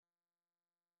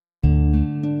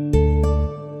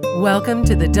Welcome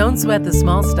to the Don't Sweat the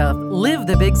Small Stuff, Live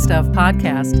the Big Stuff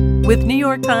podcast with New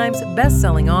York Times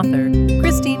bestselling author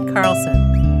Kristine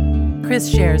Carlson.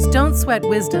 Chris shares don't sweat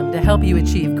wisdom to help you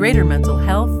achieve greater mental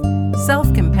health,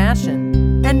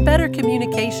 self-compassion, and better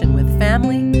communication with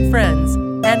family, friends,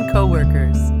 and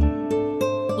coworkers.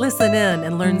 Listen in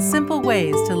and learn simple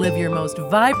ways to live your most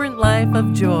vibrant life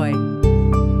of joy.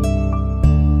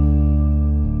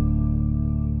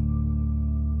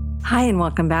 Hi, and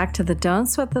welcome back to the Don't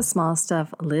Sweat the Small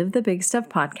Stuff, Live the Big Stuff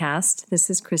podcast. This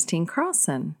is Kristine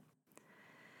Carlson.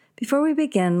 Before we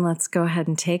begin, let's go ahead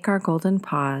and take our golden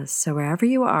pause. So wherever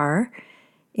you are,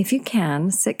 if you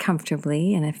can, sit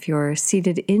comfortably. And if you're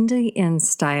seated Indian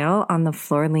style on the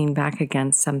floor, lean back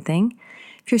against something.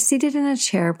 If you're seated in a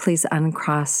chair, please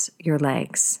uncross your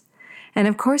legs. And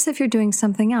of course, if you're doing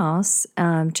something else,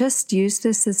 just use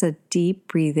this as a deep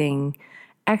breathing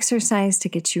exercise to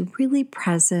get you really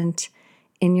present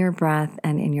in your breath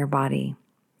and in your body.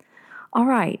 All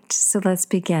right, so let's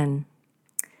begin.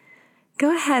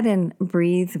 Go ahead and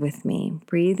breathe with me.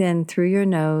 Breathe in through your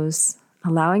nose,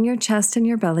 allowing your chest and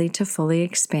your belly to fully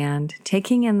expand,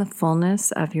 taking in the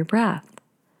fullness of your breath.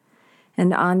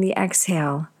 And on the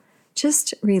exhale,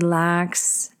 just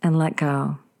relax and let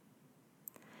go.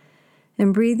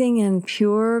 And breathing in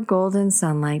pure golden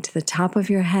sunlight to the top of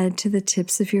your head, to the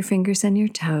tips of your fingers and your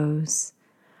toes.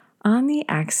 On the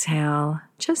exhale,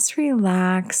 just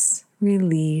relax,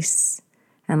 release,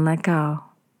 and let go.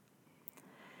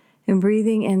 And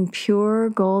breathing in pure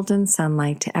golden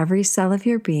sunlight to every cell of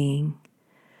your being.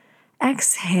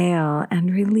 Exhale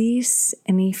and release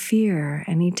any fear,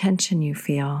 any tension you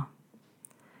feel.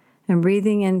 And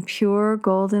breathing in pure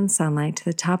golden sunlight to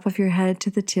the top of your head, to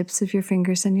the tips of your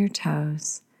fingers and your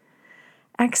toes.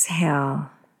 Exhale,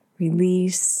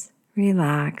 release,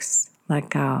 relax, let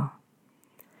go.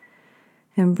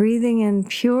 And breathing in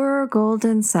pure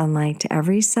golden sunlight to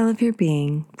every cell of your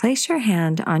being, place your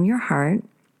hand on your heart,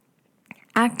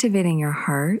 activating your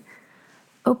heart,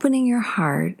 opening your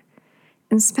heart,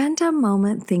 and spend a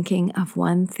moment thinking of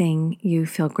one thing you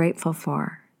feel grateful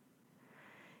for.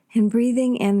 And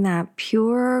breathing in that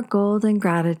pure golden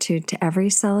gratitude to every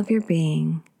cell of your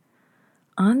being.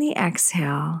 On the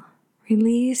exhale,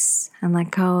 release and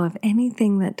let go of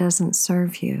anything that doesn't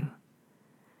serve you.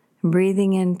 And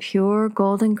breathing in pure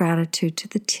golden gratitude to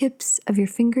the tips of your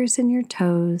fingers and your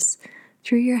toes,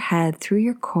 through your head, through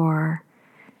your core.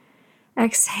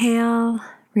 Exhale,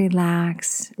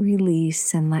 relax,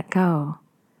 release, and let go.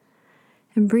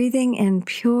 And breathing in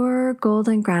pure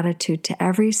golden gratitude to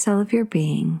every cell of your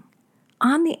being.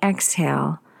 On the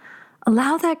exhale,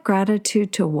 allow that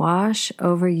gratitude to wash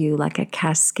over you like a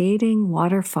cascading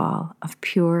waterfall of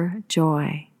pure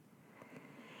joy.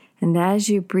 And as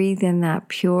you breathe in that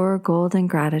pure golden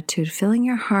gratitude, filling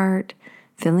your heart,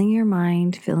 filling your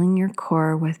mind, filling your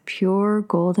core with pure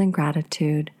golden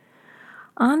gratitude,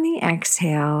 on the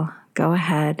exhale, go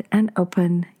ahead and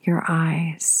open your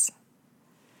eyes.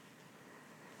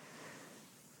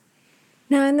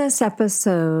 Now, in this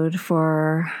episode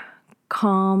for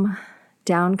Calm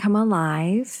Down, Come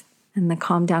Alive and the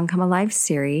Calm Down, Come Alive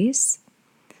series,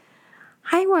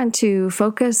 I want to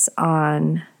focus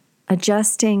on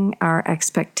adjusting our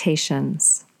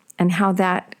expectations and how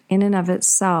that in and of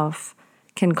itself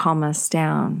can calm us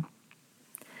down.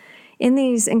 In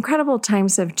these incredible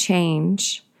times of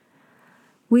change,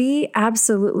 we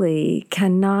absolutely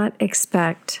cannot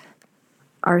expect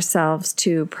ourselves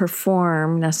to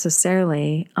perform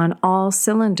necessarily on all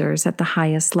cylinders at the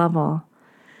highest level.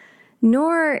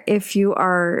 Nor if you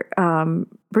are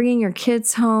bringing your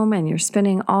kids home and you're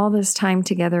spending all this time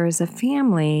together as a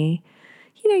family,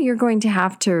 you're going to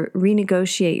have to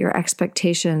renegotiate your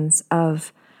expectations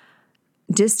of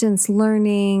distance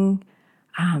learning,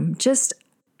 just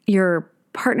your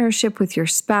partnership with your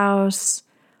spouse,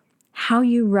 how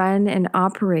you run and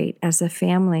operate as a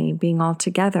family being all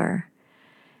together.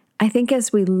 I think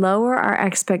as we lower our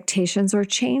expectations or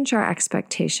change our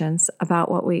expectations about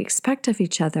what we expect of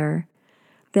each other,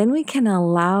 then we can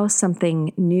allow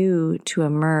something new to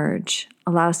emerge,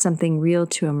 allow something real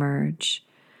to emerge.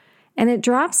 And it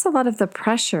drops a lot of the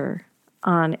pressure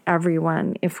on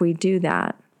everyone if we do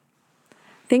that.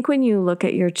 I think when you look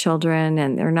at your children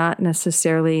and they're not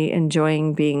necessarily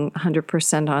enjoying being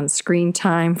 100% on screen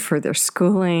time for their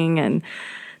schooling, and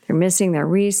they're missing their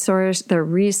recess, they're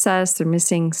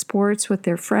missing sports with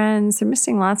their friends, they're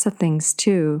missing lots of things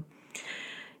too.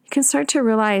 You can start to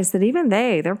realize that even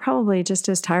they're probably just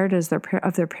as tired as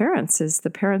of their parents as the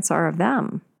parents are of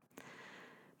them.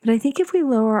 But I think if we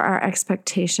lower our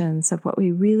expectations of what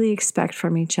we really expect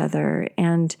from each other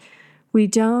and we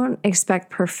don't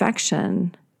expect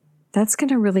perfection, that's going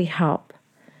to really help.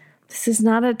 This is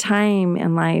not a time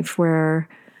in life where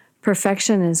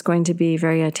perfection is going to be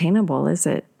very attainable, is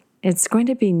it? It's going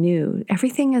to be new.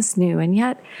 Everything is new. And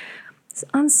yet,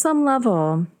 on some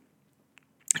level,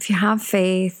 if you have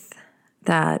faith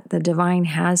that the divine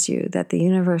has you, that the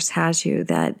universe has you,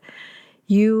 that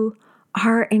you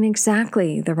are in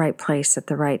exactly the right place at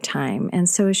the right time, and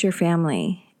so is your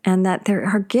family, and that there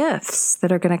are gifts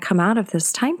that are going to come out of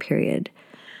this time period.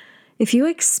 If you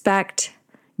expect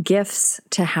gifts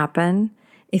to happen,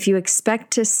 if you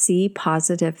expect to see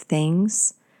positive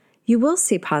things, you will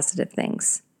see positive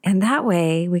things. And that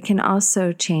way, we can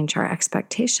also change our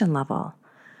expectation level.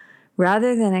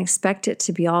 Rather than expect it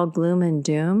to be all gloom and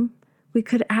doom, we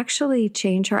could actually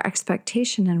change our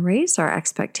expectation and raise our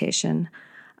expectation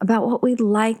about what we'd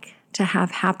like to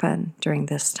have happen during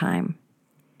this time.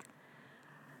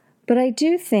 But I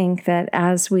do think that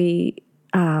as we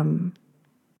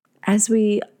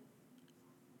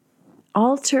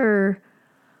alter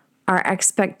our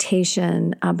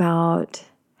expectation about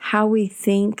how we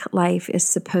think life is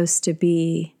supposed to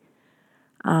be,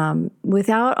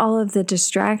 without all of the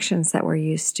distractions that we're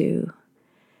used to,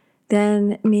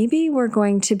 then maybe we're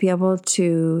going to be able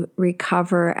to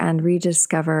recover and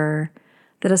rediscover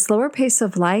that a slower pace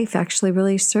of life actually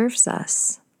really serves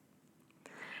us.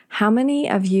 How many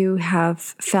of you have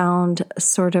found a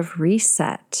sort of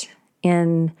reset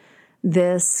in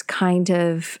this kind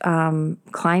of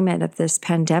climate of this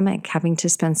pandemic, having to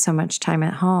spend so much time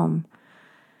at home?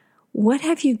 What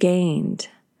have you gained?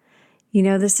 You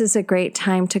know, this is a great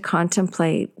time to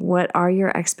contemplate what are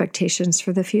your expectations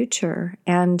for the future,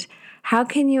 and how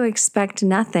can you expect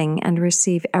nothing and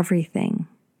receive everything?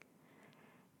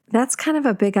 That's kind of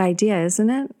a big idea, isn't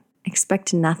it?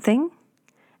 Expect nothing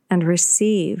and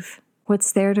receive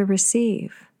what's there to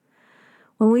receive.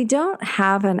 When we don't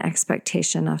have an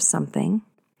expectation of something,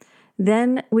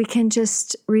 then we can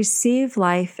just receive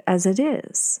life as it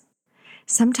is.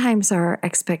 Sometimes our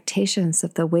expectations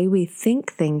of the way we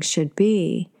think things should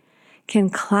be can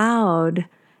cloud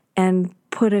and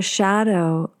put a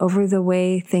shadow over the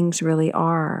way things really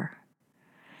are.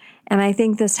 And I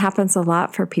think this happens a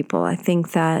lot for people. I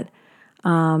think that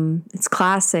it's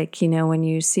classic, when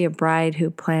you see a bride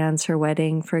who plans her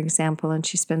wedding, for example, and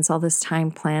she spends all this time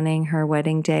planning her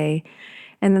wedding day,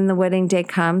 and then the wedding day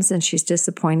comes and she's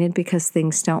disappointed because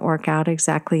things don't work out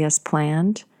exactly as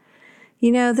planned.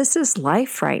 This is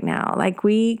life right now. Like,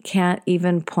 we can't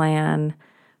even plan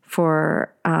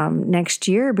for next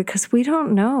year because we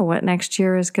don't know what next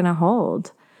year is going to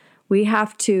hold. We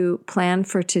have to plan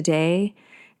for today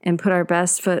and put our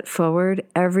best foot forward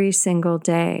every single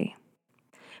day.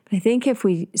 But I think if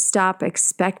we stop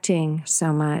expecting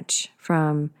so much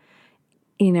from,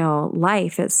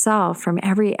 life itself, from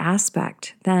every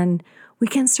aspect, then we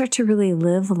can start to really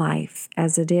live life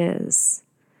as it is.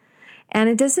 And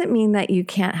it doesn't mean that you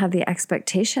can't have the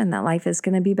expectation that life is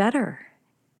going to be better.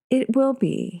 It will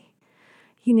be.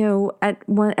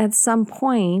 At some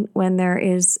point when there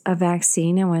is a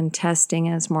vaccine and when testing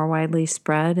is more widely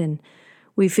spread and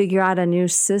we figure out a new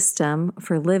system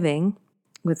for living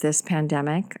with this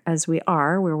pandemic, as we're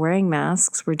wearing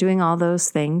masks, we're doing all those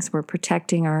things, we're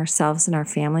protecting ourselves and our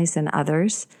families and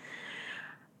others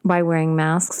by wearing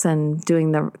masks and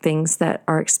doing the things that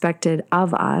are expected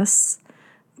of us.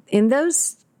 In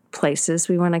those places,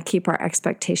 we want to keep our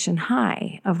expectation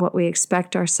high of what we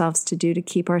expect ourselves to do to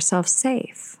keep ourselves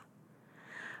safe.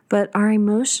 But our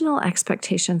emotional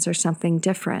expectations are something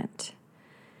different.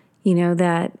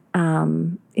 That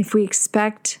if we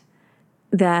expect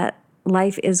that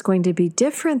life is going to be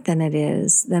different than it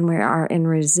is, then we are in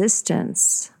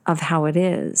resistance of how it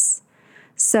is.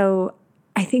 So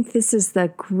I think this is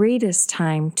the greatest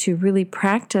time to really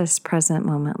practice present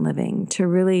moment living, to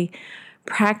really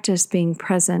practice being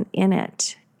present in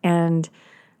it and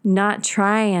not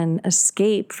try and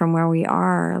escape from where we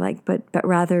are, but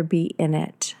rather be in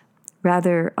it.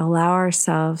 Rather allow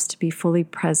ourselves to be fully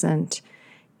present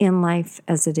in life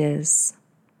as it is.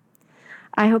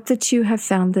 I hope that you have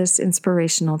found this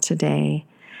inspirational today,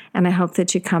 and I hope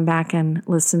that you come back and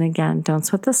listen again. Don't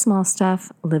sweat the small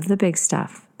stuff, live the big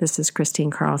stuff. This is Christine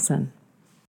Carlson.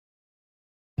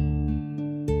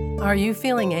 Are you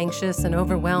feeling anxious and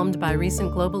overwhelmed by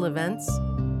recent global events?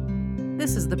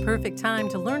 This is the perfect time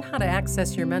to learn how to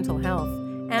access your mental health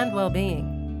and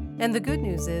well-being. And the good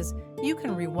news is, you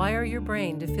can rewire your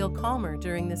brain to feel calmer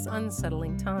during this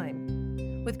unsettling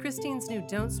time. With Christine's new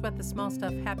Don't Sweat the Small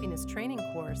Stuff Happiness Training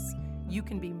course, you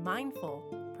can be mindful,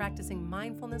 practicing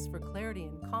mindfulness for clarity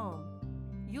and calm.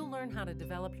 You'll learn how to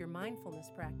develop your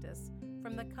mindfulness practice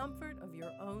from the comfort of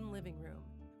your own living room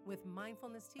with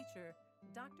mindfulness teacher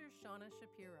Dr. Shauna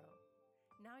Shapiro.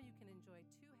 Now you can enjoy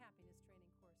 2 happiness training